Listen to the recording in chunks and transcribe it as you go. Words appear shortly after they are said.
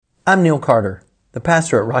I'm Neil Carter, the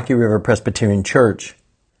pastor at Rocky River Presbyterian Church.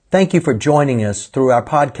 Thank you for joining us through our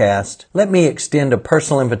podcast. Let me extend a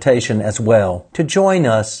personal invitation as well to join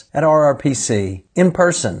us at RRPC in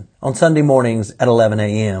person on Sunday mornings at 11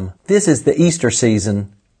 a.m. This is the Easter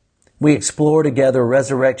season. We explore together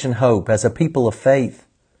resurrection hope as a people of faith.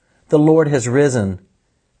 The Lord has risen.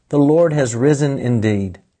 The Lord has risen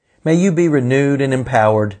indeed. May you be renewed and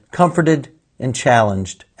empowered, comforted and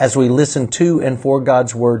challenged as we listen to and for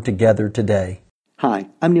God's Word together today. Hi,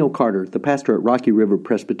 I'm Neil Carter, the pastor at Rocky River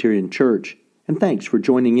Presbyterian Church, and thanks for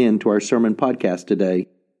joining in to our sermon podcast today.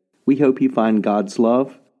 We hope you find God's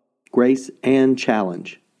love, grace, and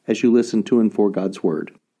challenge as you listen to and for God's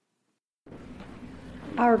Word.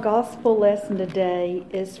 Our gospel lesson today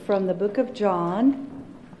is from the book of John,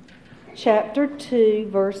 chapter 2,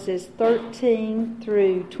 verses 13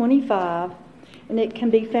 through 25, and it can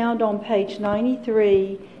be found on page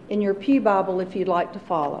 93 in your Pew Bible if you'd like to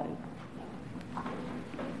follow.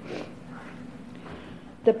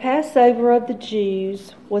 The Passover of the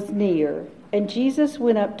Jews was near, and Jesus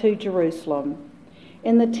went up to Jerusalem.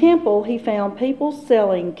 In the temple he found people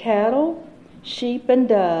selling cattle, sheep, and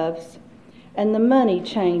doves, and the money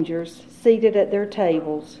changers seated at their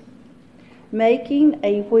tables. Making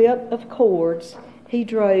a whip of cords, he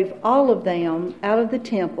drove all of them out of the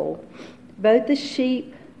temple, both the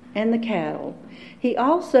sheep and the cattle. He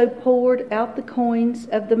also poured out the coins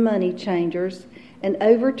of the money changers and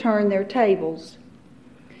overturned their tables.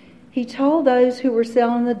 He told those who were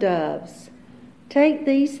selling the doves, "Take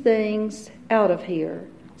these things out of here.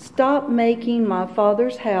 Stop making my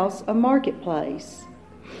Father's house a marketplace."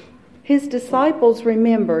 His disciples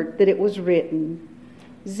remembered that it was written,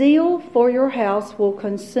 "Zeal for your house will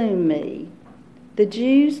consume me." The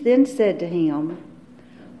Jews then said to him,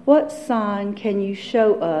 "What sign can you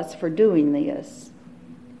show us for doing this?"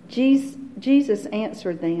 Jesus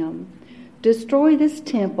answered them, "Destroy this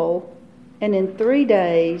temple, and in 3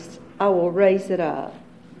 days I will raise it up."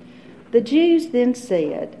 The Jews then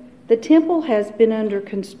said, "The temple has been under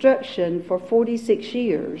construction for 46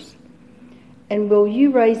 years, and will you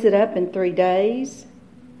raise it up in 3 days?"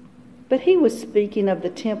 But he was speaking of the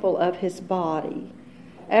temple of his body.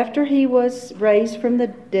 After he was raised from the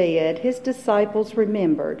dead, his disciples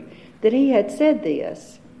remembered that he had said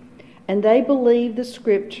this, and they believed the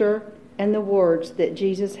scripture and the words that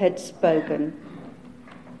Jesus had spoken.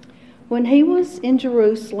 When he was in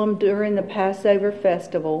Jerusalem during the Passover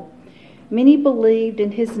festival, many believed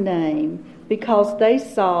in his name because they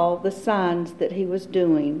saw the signs that he was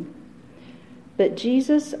doing. But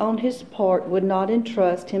Jesus, on his part, would not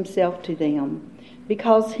entrust himself to them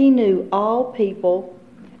because he knew all people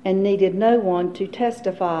and needed no one to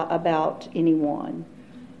testify about anyone,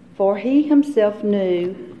 for he himself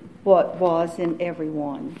knew what was in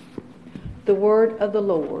everyone. The word of the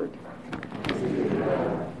Lord.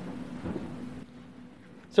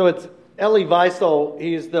 So it's Elie Wiesel.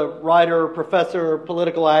 He's the writer, professor,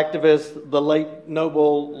 political activist, the late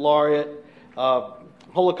Nobel laureate,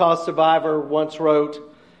 Holocaust survivor, once wrote,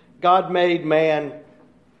 "God made man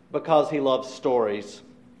because he loves stories."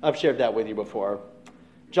 I've shared that with you before.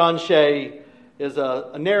 John Shea is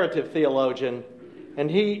a narrative theologian, and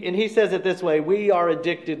he says it this way: we are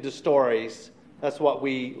addicted to stories. That's what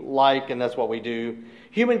we like, and that's what we do.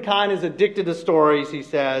 Humankind is addicted to stories, he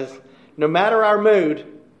says, no matter our mood.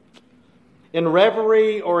 In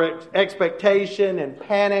reverie or expectation, in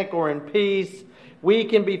panic or in peace, we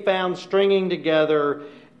can be found stringing together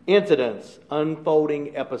incidents,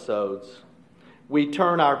 unfolding episodes. We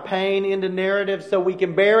turn our pain into narrative so we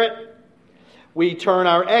can bear it. We turn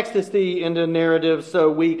our ecstasy into narrative so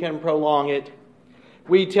we can prolong it.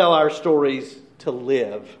 We tell our stories to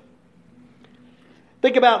live.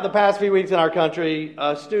 Think about the past few weeks in our country.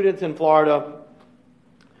 Students in Florida,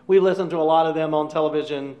 we listen to a lot of them on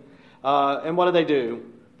television. And what do?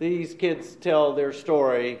 These kids tell their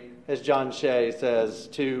story, as John Shea says,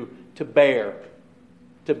 to bear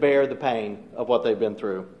the pain of what they've been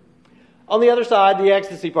through. On the other side, the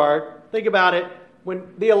ecstasy part, think about it. When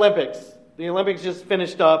the Olympics just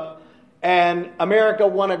finished up, and America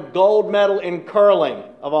won a gold medal in curling,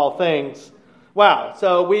 of all things. Wow.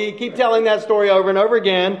 So we keep telling that story over and over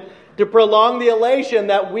again to prolong the elation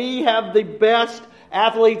that we have the best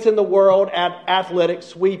athletes in the world at athletic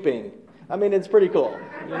sweeping. I mean, it's pretty cool.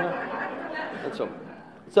 You know? And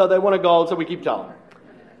so they won a gold, so we keep telling.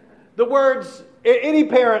 The words, any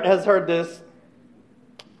parent has heard this,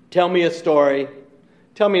 tell me a story,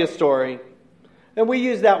 tell me a story. And we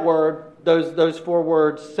use that word, those 4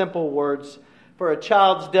 words, simple words, for a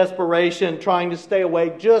child's desperation, trying to stay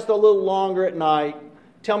awake just a little longer at night.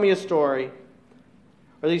 Tell me a story.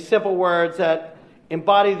 Or these simple words that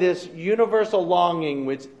embody this universal longing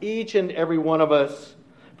which each and every one of us,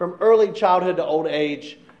 from early childhood to old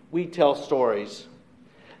age, we tell stories.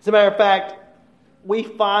 As a matter of fact, we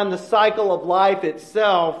find the cycle of life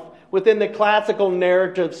itself within the classical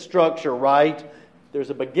narrative structure, right? There's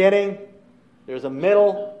a beginning, there's a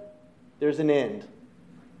middle, there's an end.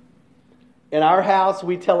 In our house,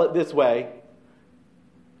 we tell it this way.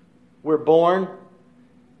 We're born,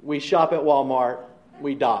 we shop at Walmart,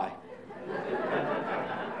 we die.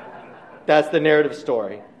 That's the narrative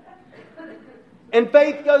story. And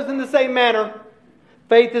faith goes in the same manner.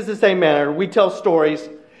 Faith is the same manner. We tell stories.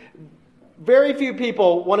 Very few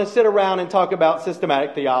people want to sit around and talk about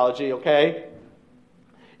systematic theology, okay?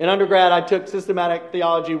 In undergrad, I took systematic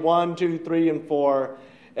theology 1, 2, 3, and 4.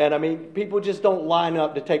 And people just don't line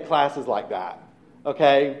up to take classes like that,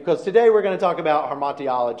 okay? Because today we're going to talk about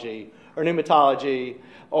hamartiology or pneumatology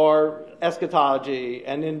or eschatology,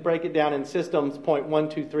 and then break it down in systems, point 1,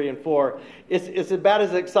 2, 3, and 4. It's about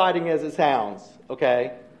as exciting as it sounds,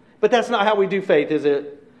 okay? But that's not how we do faith, is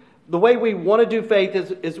it? The way we want to do faith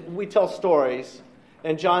is we tell stories.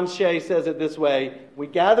 And John Shea says it this way: we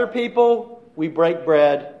gather people, we break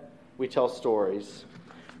bread, we tell stories.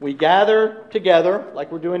 We gather together, like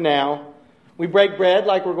we're doing now. We break bread,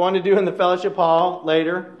 like we're going to do in the fellowship hall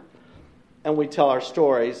later. And we tell our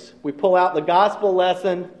stories. We pull out the gospel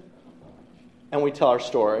lesson, and we tell our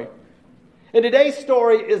story. And today's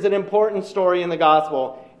story is an important story in the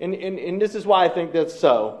gospel. And this is why I think that's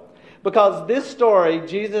so. Because this story,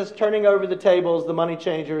 Jesus turning over the tables, the money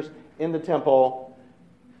changers in the temple,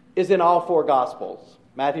 is in all 4 gospels.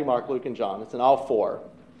 Matthew, Mark, Luke, and John. It's in all 4.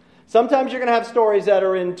 Sometimes you're going to have stories that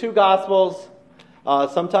are in 2 gospels.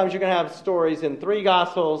 Sometimes you're going to have stories in 3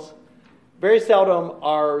 gospels. Very seldom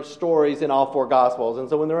are stories in all 4 gospels. And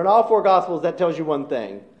so when they're in all 4 gospels, that tells you one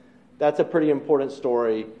thing. That's a pretty important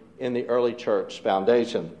story in the early church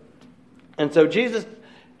foundation. And so Jesus,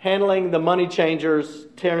 handling the money changers,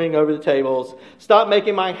 tearing over the tables, stop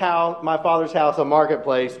making my Father's house a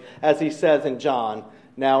marketplace, as he says in John.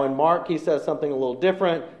 Now in Mark, he says something a little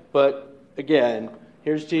different, but again,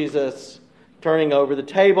 here's Jesus turning over the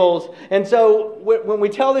tables. And so when we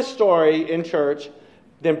tell this story in church,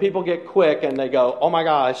 then people get quick and they go, oh my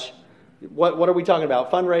gosh, what are we talking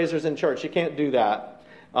about? Fundraisers in church, you can't do that.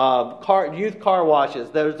 Youth car washes,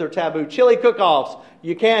 those are taboo. Chili cook-offs,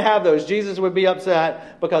 you can't have those. Jesus would be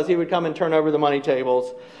upset because he would come and turn over the money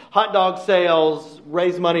tables. Hot dog sales,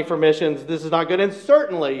 raise money for missions, this is not good. And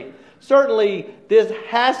certainly this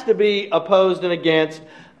has to be opposed and against,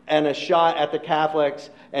 and a shot at the Catholics,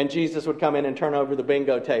 and Jesus would come in and turn over the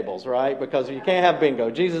bingo tables, right? Because you can't have bingo.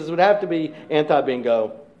 Jesus would have to be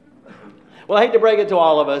anti-bingo. Well, I hate to break it to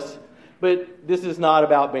all of us, but this is not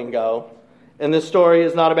about bingo. And this story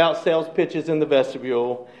is not about sales pitches in the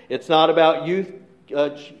vestibule. It's not about youth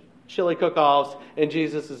chili cook-offs, and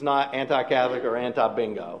Jesus is not anti-Catholic or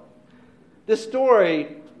anti-bingo. This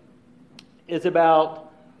story is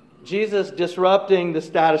about Jesus disrupting the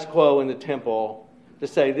status quo in the temple to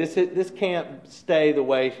say this can't stay the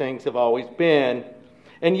way things have always been.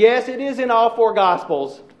 And yes, it is in all 4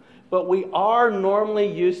 Gospels, but we are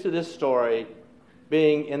normally used to this story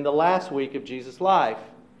being in the last week of Jesus' life,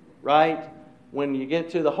 right? When you get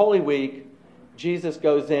to the Holy Week, Jesus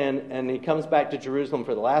goes in and he comes back to Jerusalem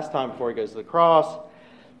for the last time before he goes to the cross.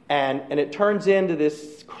 And it turns into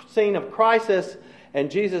this scene of crisis, and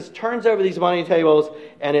Jesus turns over these money tables,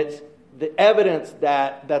 and it's the evidence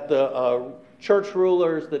that the church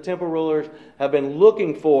rulers, the temple rulers, have been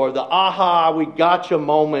looking for, the aha, we gotcha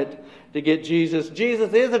moment to get Jesus.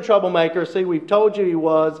 Jesus is a troublemaker. See, we've told you he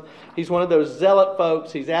was. He's one of those zealot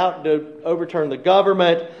folks. He's out to overturn the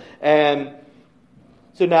government. And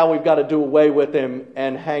so now we've got to do away with him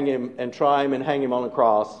and hang him and try him and hang him on the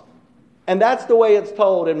cross. And that's the way it's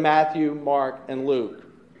told in Matthew, Mark, and Luke.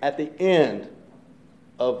 At the end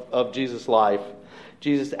of Jesus' life,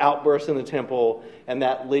 Jesus outbursts in the temple, and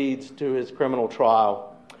that leads to his criminal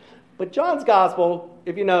trial. But John's Gospel,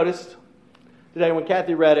 if you noticed today when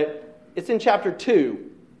Kathy read it, it's in chapter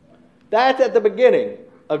 2. That's at the beginning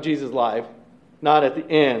of Jesus' life, not at the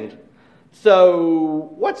end.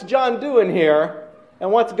 So what's John doing here,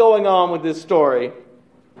 and what's going on with this story?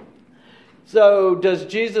 So does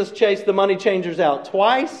Jesus chase the money changers out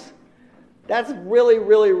twice? That's really,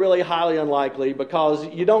 really, really highly unlikely, because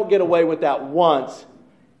you don't get away with that once,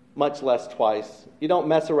 much less twice. You don't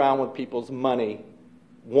mess around with people's money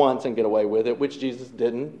once and get away with it, which Jesus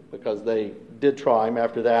didn't, because they did try him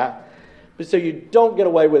after that. But so you don't get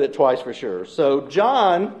away with it twice for sure. So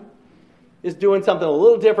John is doing something a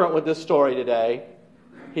little different with this story today.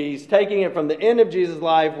 He's taking it from the end of Jesus'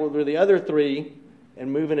 life, where the other 3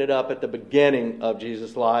 and moving it up at the beginning of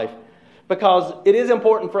Jesus' life. Because it is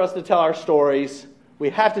important for us to tell our stories. We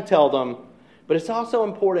have to tell them. But it's also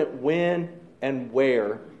important when and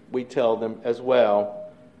where we tell them as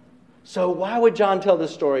well. So why would John tell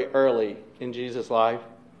this story early in Jesus' life?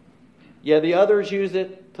 Yeah, the others use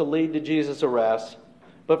it to lead to Jesus' arrest.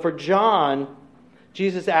 But for John,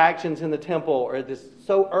 Jesus' actions in the temple are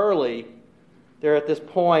so early. They're at this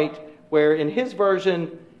point where in his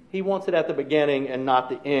version, he wants it at the beginning and not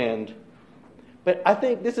the end. But I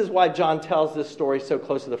think this is why John tells this story so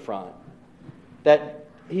close to the front. That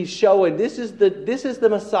he's showing this is the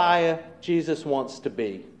Messiah Jesus wants to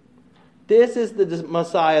be. This is the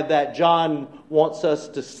Messiah that John wants us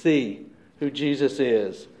to see who Jesus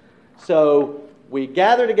is. So we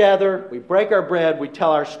gather together, we break our bread, we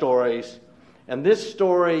tell our stories. And this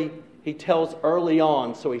story he tells early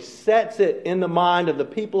on. So he sets it in the mind of the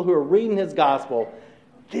people who are reading his gospel.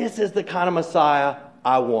 This is the kind of Messiah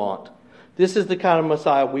I want. This is the kind of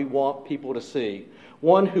Messiah we want people to see.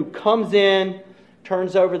 One who comes in,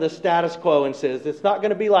 turns over the status quo and says, it's not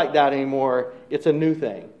going to be like that anymore. It's a new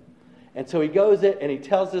thing. And so he goes it and he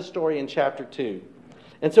tells this story in chapter 2.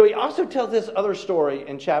 And so he also tells this other story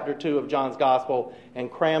in chapter 2 of John's Gospel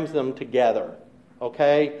and crams them together.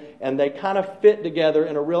 Okay? And they kind of fit together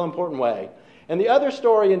in a real important way. And the other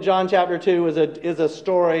story in John chapter 2 is a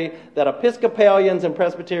story that Episcopalians and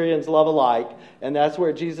Presbyterians love alike. And that's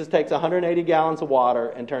where Jesus takes 180 gallons of water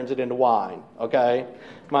and turns it into wine. Okay?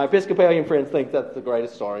 My Episcopalian friends think that's the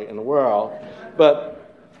greatest story in the world. But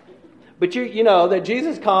you know that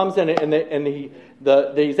Jesus comes and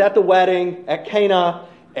he's at the wedding at Cana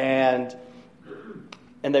and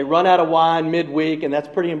they run out of wine midweek, and that's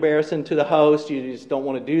pretty embarrassing to the host. You just don't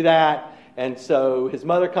want to do that. And so his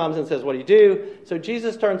mother comes and says, what do you do? So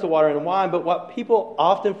Jesus turns the water into wine. But what people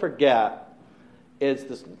often forget is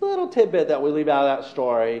this little tidbit that we leave out of that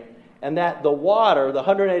story, and that the water, the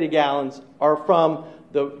 180 gallons, are from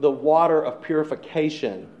the water of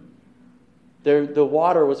purification. The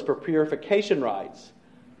water was for purification rites.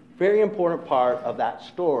 Very important part of that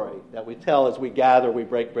story that we tell as we gather, we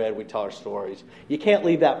break bread, we tell our stories. You can't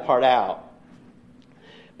leave that part out.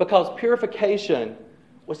 Because purification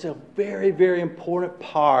was a very, very important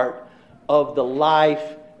part of the life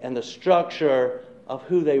and the structure of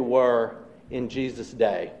who they were in Jesus'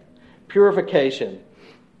 day. Purification.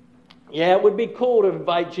 Yeah, it would be cool to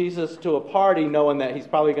invite Jesus to a party knowing that he's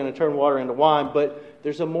probably going to turn water into wine, but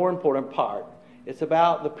there's a more important part. It's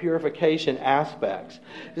about the purification aspects.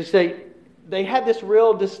 They had this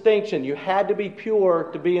real distinction. You had to be pure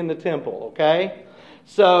to be in the temple, okay?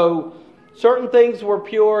 So certain things were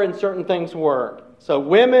pure and certain things weren't. So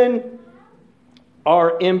women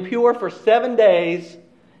are impure for 7 days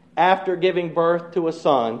after giving birth to a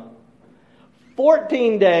son.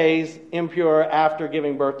 14 days impure after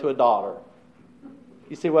giving birth to a daughter.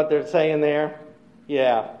 You see what they're saying there?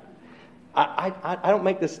 Yeah. I don't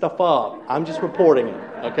make this stuff up. I'm just reporting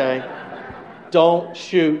it, okay? Don't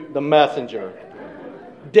shoot the messenger.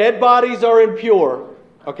 Dead bodies are impure,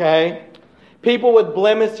 okay? People with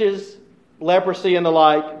blemishes, leprosy and the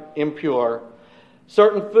like, impure.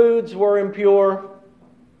 Certain foods were impure,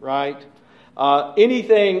 right?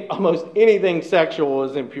 Almost anything sexual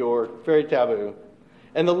was impure, very taboo.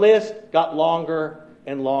 And the list got longer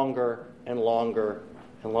and longer and longer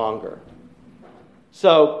and longer.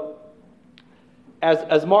 So,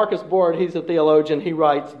 as Marcus Borg, he's a theologian, he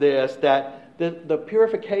writes this, that the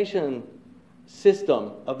purification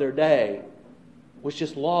system of their day was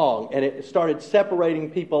just long, and it started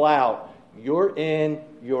separating people out. You're in,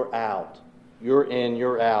 you're out. You're in,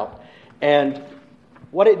 you're out. And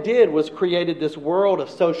what it did was created this world of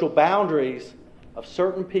social boundaries of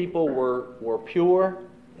certain people were pure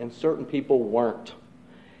and certain people weren't.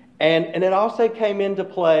 And it also came into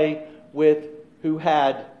play with who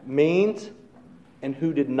had means and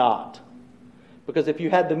who did not. Because if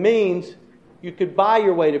you had the means, you could buy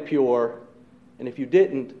your way to pure, and if you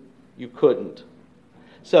didn't, you couldn't.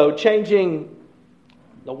 So changing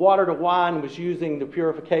the water to wine was using the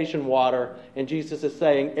purification water, and Jesus is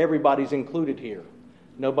saying everybody's included here.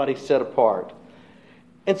 Nobody's set apart.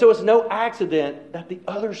 And so it's no accident that the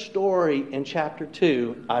other story in chapter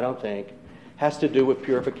 2, I don't think, has to do with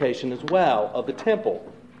purification as well of the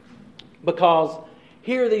temple. Because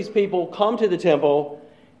here these people come to the temple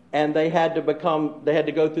and they had to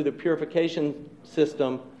go through the purification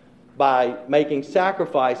system by making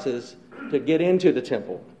sacrifices to get into the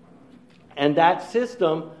temple. And that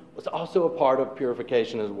system was also a part of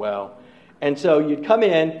purification as well. And so you'd come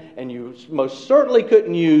in and you most certainly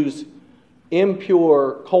couldn't use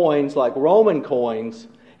impure coins like Roman coins,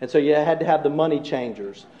 And so you had to have the money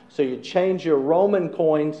changers. So you change your Roman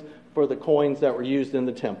coins for the coins that were used in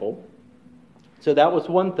the temple. So that was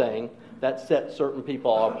one thing that set certain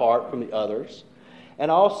people apart from the others. And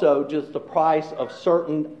also just the price of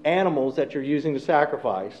certain animals that you're using to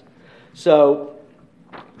sacrifice. So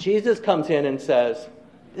Jesus comes in and says,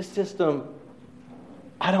 this system,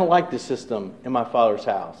 I don't like this system in my Father's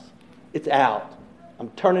house. It's out. I'm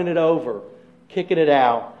turning it over, kicking it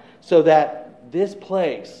out, so that this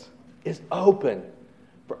place is open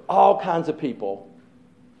for all kinds of people.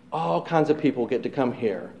 All kinds of people get to come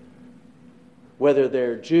here. Whether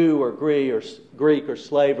they're Jew or Greek or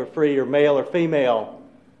slave or free or male or female,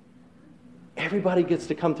 everybody gets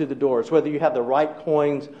to come through the doors. Whether you have the right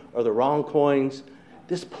coins or the wrong coins,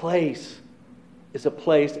 this place is a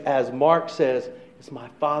place, as Mark says, it's my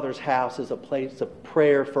Father's house, is a place of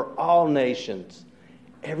prayer for all nations.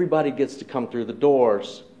 Everybody gets to come through the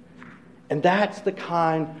doors. And that's the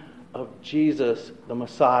kind of Jesus, the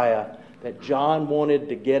Messiah, that John wanted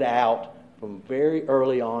to get out from very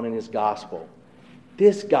early on in his gospel.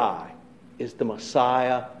 This guy is the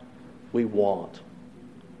Messiah we want.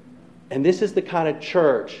 And this is the kind of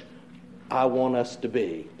church I want us to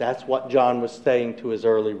be. That's what John was saying to his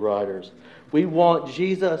early writers. We want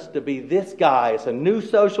Jesus to be this guy. It's a new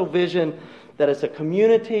social vision, that it's a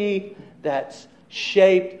community that's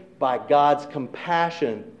shaped by God's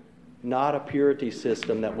compassion, not a purity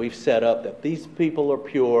system that we've set up, that these people are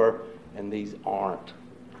pure and these aren't.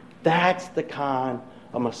 That's the kind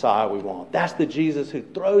of Messiah we want. That's the Jesus who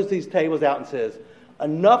throws these tables out and says,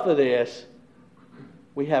 enough of this.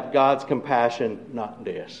 We have God's compassion, not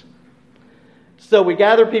this. So we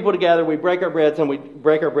gather people together, we break our bread and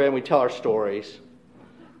we tell our stories.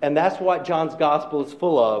 And that's what John's gospel is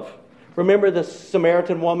full of. Remember the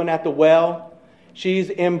Samaritan woman at the well? She's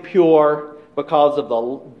impure because of the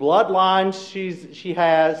bloodline she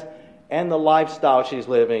has and the lifestyle she's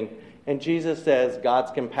living. And Jesus says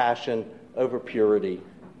God's compassion over purity.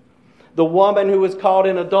 The woman who was caught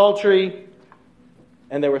in adultery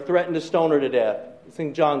and they were threatened to stone her to death. It's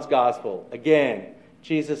in John's gospel. Again,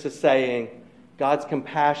 Jesus is saying God's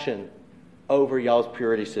compassion over y'all's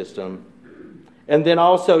purity system. And then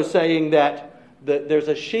also saying that there's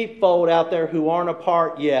a sheepfold out there who aren't a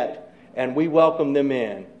part yet, and we welcome them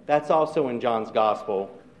in. That's also in John's gospel.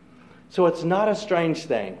 So it's not a strange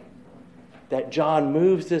thing that John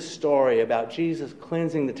moves this story about Jesus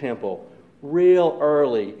cleansing the temple real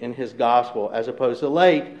early in his gospel as opposed to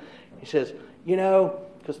late. He says,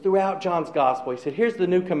 because throughout John's gospel, he said, here's the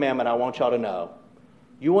new commandment I want y'all to know.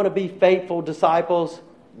 You want to be faithful disciples?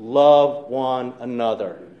 Love one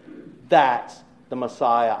another. That's the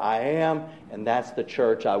Messiah I am, and that's the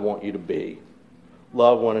church I want you to be.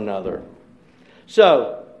 Love one another.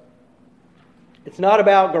 So, it's not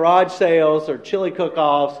about garage sales or chili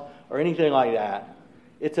cook-offs or anything like that.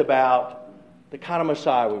 It's about the kind of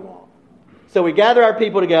Messiah we want. So we gather our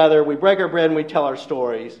people together, we break our bread and we tell our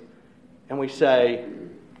stories, and we say,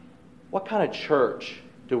 what kind of church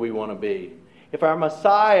do we want to be? If our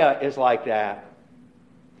Messiah is like that,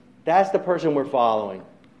 that's the person we're following.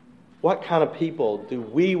 What kind of people do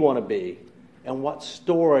we want to be? And what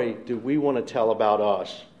story do we want to tell about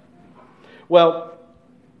us? Well,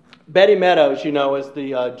 Betty Meadows, is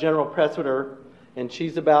the general presbyter, and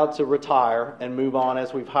she's about to retire and move on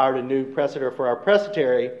as we've hired a new presbyter for our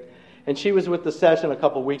presbytery. And she was with the session a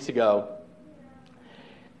couple weeks ago.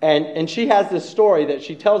 And she has this story that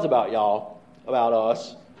she tells about y'all, about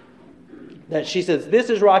us, that she says, this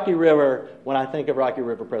is Rocky River when I think of Rocky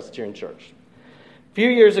River Presbyterian Church. A few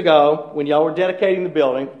years ago, when y'all were dedicating the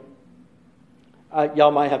building,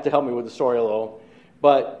 y'all might have to help me with the story a little,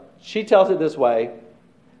 but she tells it this way,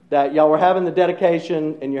 that y'all were having the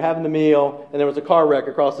dedication and you're having the meal, and there was a car wreck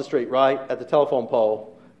across the street, right, at the telephone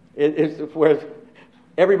pole. It's where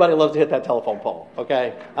everybody loves to hit that telephone pole,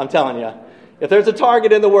 okay? I'm telling you. If there's a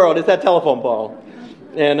target in the world, it's that telephone pole.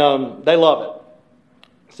 And they love it.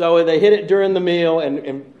 So they hit it during the meal,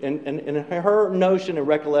 and her notion and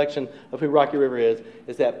recollection of who Rocky River is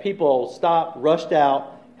that people stopped, rushed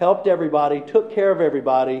out, helped everybody, took care of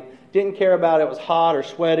everybody, didn't care about it was hot or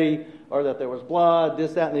sweaty, or that there was blood,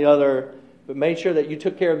 this, that, and the other, but made sure that you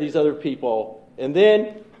took care of these other people. And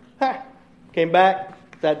then, came back,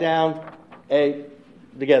 sat down, ate,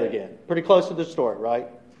 together again. Pretty close to the story, right?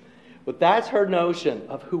 But that's her notion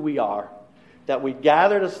of who we are. That we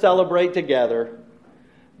gather to celebrate together,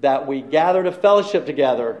 that we gather to fellowship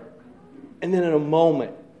together, and then in a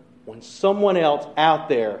moment, when someone else out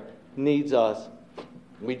there needs us,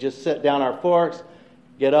 we just set down our forks,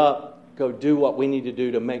 get up, go do what we need to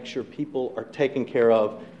do to make sure people are taken care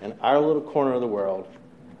of in our little corner of the world,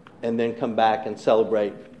 and then come back and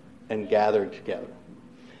celebrate and gathered together.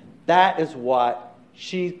 That is what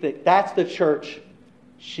that's the church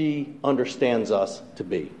she understands us to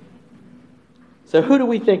be. So who do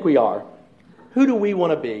we think we are? Who do we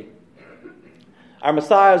want to be? Our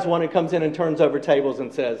Messiah is one who comes in and turns over tables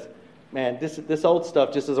and says, man, this old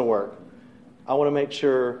stuff just doesn't work. I want to make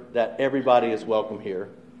sure that everybody is welcome here.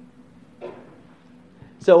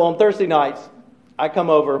 So on Thursday nights, I come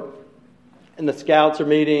over and the scouts are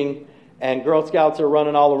meeting and Girl Scouts are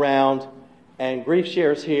running all around and Grief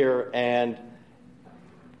Share's here, and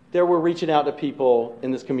there we're reaching out to people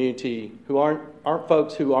in this community who aren't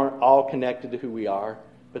folks who aren't all connected to who we are,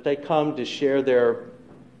 but they come to share their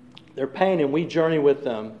pain, and we journey with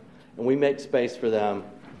them and we make space for them.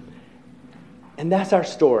 And that's our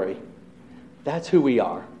story. That's who we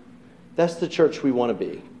are. That's the church we want to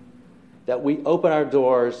be. That we open our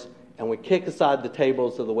doors and we kick aside the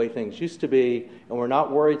tables of the way things used to be, and we're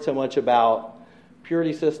not worried so much about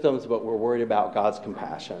purity systems, but we're worried about God's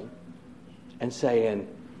compassion. And saying,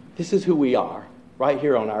 this is who we are, right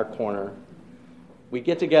here on our corner. We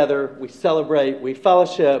get together, we celebrate, we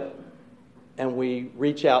fellowship, and we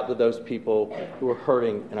reach out to those people who are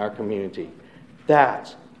hurting in our community.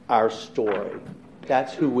 That's our story.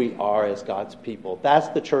 That's who we are as God's people. That's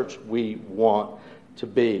the church we want to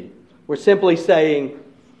be. We're simply saying,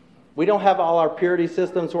 we don't have all our purity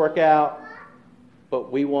systems work out, but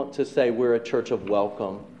we want to say we're a church of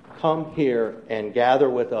welcome. Come here and gather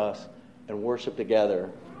with us and worship together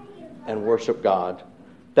and worship God.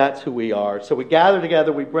 That's who we are. So we gather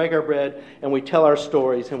together, we break our bread, and we tell our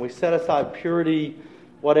stories, and we set aside purity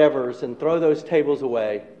whatevers and throw those tables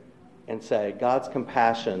away and say, God's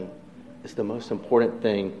compassion is the most important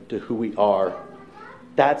thing to who we are.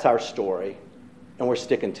 That's our story, and we're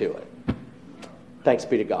sticking to it. Thanks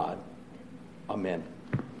be to God. Amen.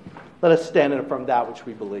 Let us stand and affirm that which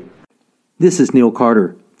we believe. This is Neil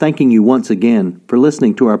Carter, thanking you once again for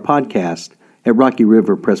listening to our podcast at Rocky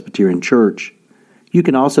River Presbyterian Church. You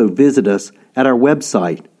can also visit us at our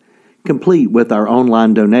website, complete with our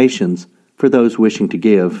online donations for those wishing to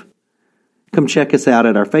give. Come check us out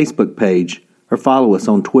at our Facebook page or follow us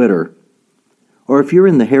on Twitter. Or if you're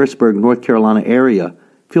in the Harrisburg, North Carolina area,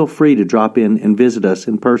 feel free to drop in and visit us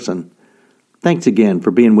in person. Thanks again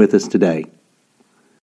for being with us today.